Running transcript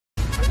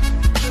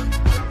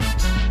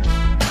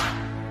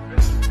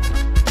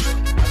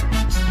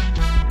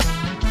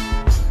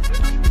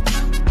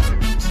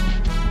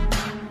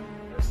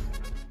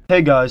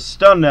Hey guys,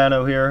 Stun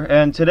Nano here,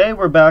 and today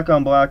we're back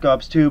on Black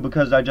Ops 2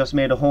 because I just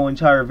made a whole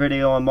entire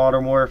video on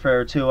Modern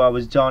Warfare 2. I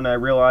was done, I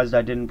realized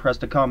I didn't press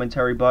the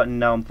commentary button,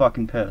 now I'm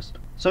fucking pissed.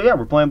 So yeah,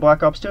 we're playing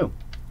Black Ops 2.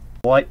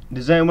 What?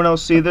 Does anyone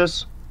else see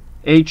this?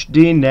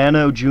 HD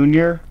Nano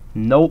Jr.?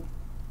 Nope.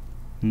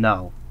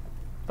 No.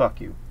 Fuck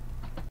you.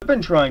 I've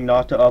been trying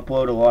not to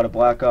upload a lot of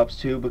Black Ops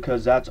 2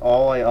 because that's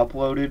all I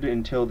uploaded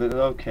until the...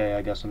 Okay,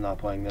 I guess I'm not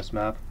playing this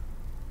map.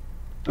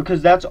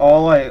 Because that's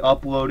all I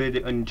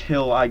uploaded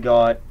until I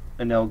got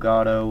an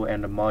Elgato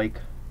and a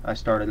mic. I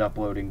started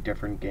uploading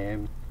different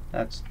games.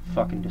 That's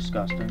fucking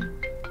disgusting.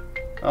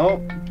 Oh,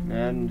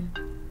 and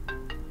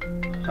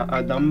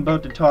I'm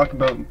about to talk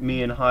about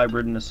me and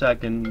Hybrid in a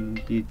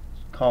second. He's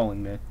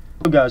calling me.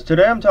 So guys,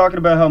 today I'm talking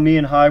about how me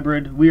and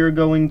Hybrid, we are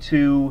going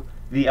to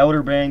the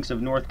Outer Banks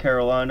of North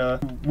Carolina.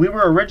 We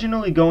were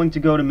originally going to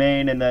go to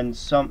Maine and then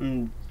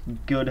something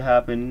good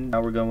happened.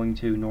 Now we're going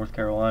to North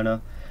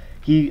Carolina.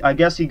 I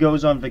guess he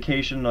goes on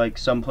vacation like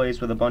someplace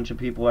with a bunch of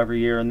people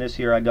every year, and this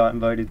year I got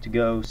invited to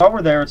go. So while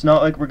we're there, it's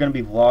not like we're going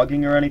to be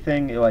vlogging or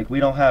anything. Like, we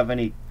don't have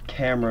any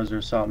cameras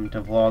or something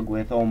to vlog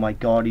with. Oh my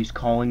god, he's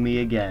calling me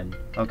again.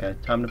 Okay,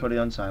 time to put it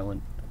on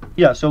silent.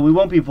 Yeah, so we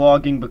won't be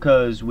vlogging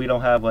because we don't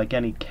have like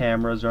any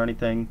cameras or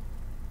anything.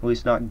 At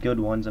least not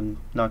good ones. I'm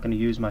not going to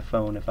use my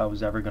phone if I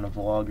was ever going to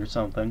vlog or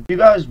something. If you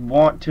guys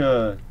want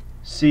to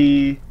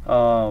see,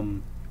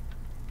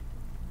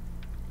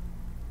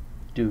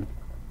 dude.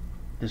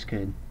 This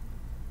kid.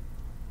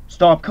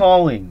 Stop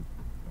calling!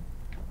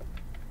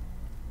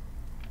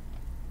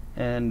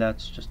 And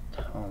that's just...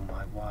 Oh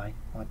my, why?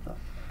 What the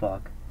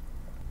fuck?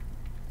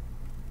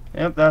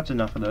 Yep, that's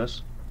enough of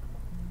this.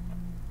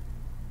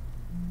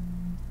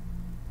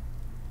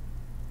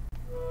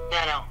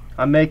 No.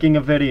 I'm making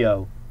a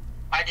video.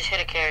 I just hit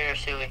a carrier,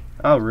 Suey.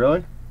 Oh,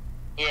 really?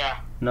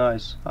 Yeah.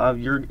 Nice.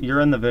 You're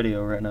in the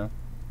video right now.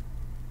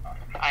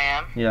 I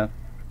am? Yeah.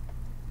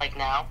 Like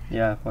now?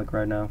 Yeah, like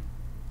right now.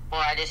 Well,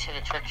 I just hit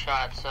a trick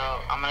shot, so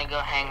I'm gonna go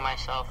hang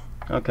myself.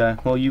 Okay,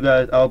 well you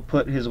guys, I'll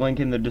put his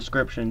link in the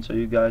description so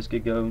you guys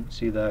could go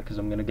see that, because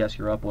I'm gonna guess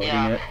you're uploading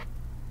it.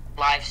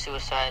 Live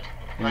suicide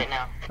right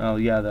now. Oh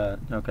yeah, that.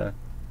 Okay.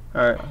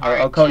 Alright,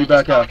 I'll call you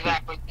back after.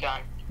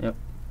 Yep.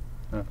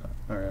 Okay.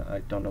 Alright, I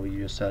don't know what you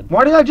just said.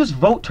 Why did I just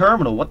vote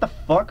terminal? What the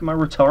fuck? Am I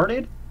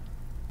retarded?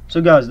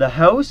 So guys, the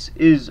house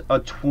is a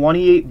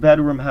 28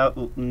 bedroom house.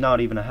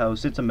 Not even a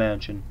house, it's a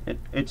mansion.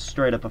 It's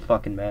straight up a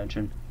fucking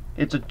mansion.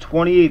 It's a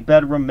 28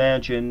 bedroom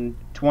mansion,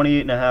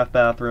 28 and a half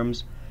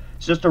bathrooms.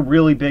 It's just a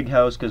really big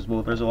house because,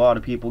 well, there's a lot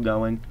of people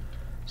going.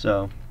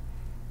 So,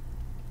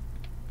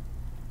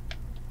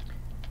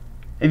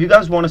 if you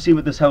guys want to see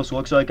what this house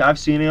looks like, I've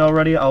seen it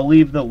already. I'll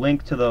leave the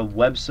link to the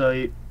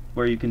website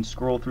where you can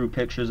scroll through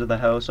pictures of the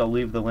house. I'll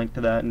leave the link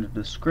to that in the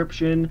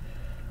description.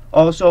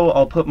 Also,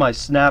 I'll put my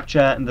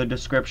Snapchat in the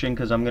description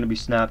because I'm going to be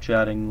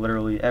Snapchatting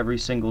literally every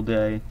single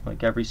day,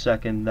 like every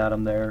second that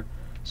I'm there.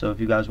 So if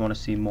you guys want to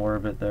see more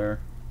of it there.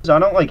 I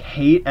don't like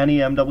hate any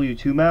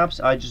MW2 maps,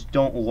 I just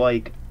don't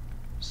like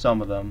some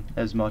of them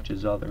as much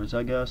as others,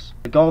 I guess.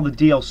 Like, all the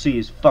DLC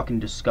is fucking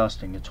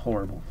disgusting. It's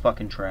horrible.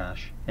 Fucking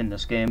trash in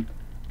this game.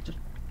 Just,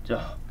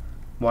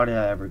 why did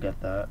I ever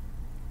get that?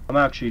 I'm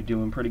actually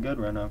doing pretty good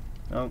right now.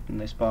 Oh, and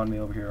they spawned me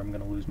over here. I'm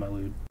gonna lose my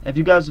loot. If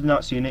you guys have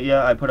not seen it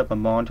yet, I put up a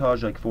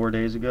montage like 4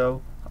 days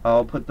ago.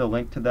 I'll put the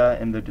link to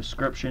that in the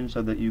description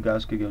so that you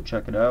guys could go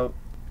check it out.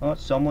 Oh,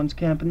 someone's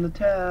camping the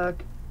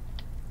tack.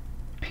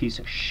 Piece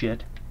of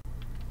shit.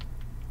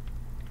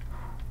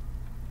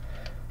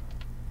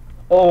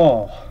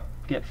 Oh,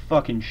 get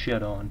fucking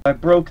shit on. I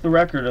broke the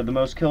record of the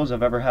most kills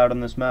I've ever had on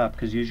this map,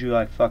 because usually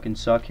I fucking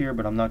suck here,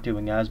 but I'm not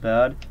doing as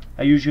bad.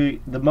 The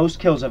most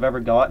kills I've ever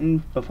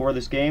gotten before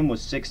this game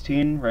was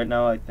 16. Right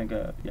now I think,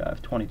 yeah, I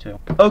have 22.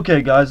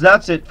 Okay guys,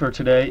 that's it for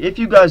today. If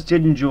you guys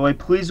did enjoy,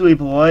 please leave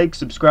a like,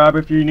 subscribe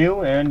if you're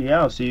new, and yeah,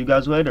 I'll see you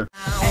guys later.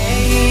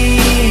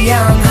 Hey,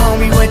 young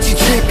homie, what you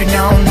tripping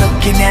on?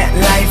 Looking at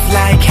life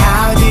like,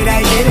 how did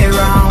I get it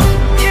wrong?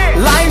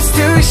 Life's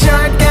too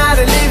short,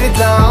 gotta live it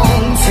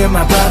long. To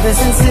my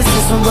brothers and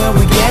sisters from where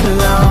we get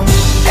along.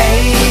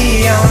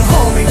 Hey, young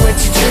homie, what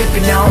you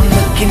tripping on?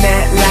 Looking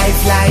at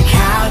life like,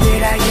 how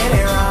did I get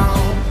it wrong?